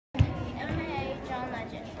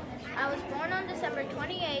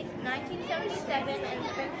28, 1977 in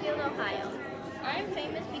Springfield, Ohio. I am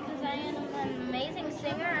famous because I am an amazing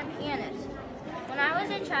singer and pianist. When I was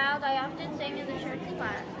a child, I often sang in the church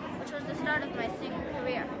choir, which was the start of my singing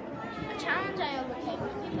career. A challenge I overcame was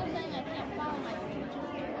people saying I can't follow my speech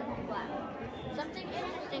in class. Something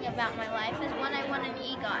interesting about my life is when I won an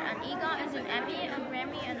EGOT. An EGOT is an Emmy, a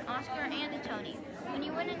Grammy, an Oscar, and a Tony. When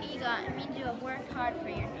you win an EGOT, it means you have worked hard for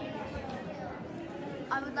your dream.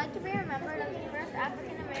 I would like to be remembered as the first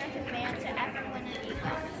African-American man to ever win an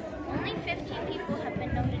EGOT. Only 15 people have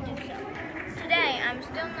been known to do so. Today, I'm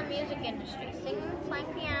still in the music industry, singing, playing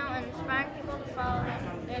piano, and inspiring people to follow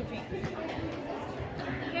their dreams.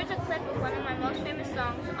 Here's a clip of one of my most famous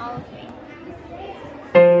songs, All of Me.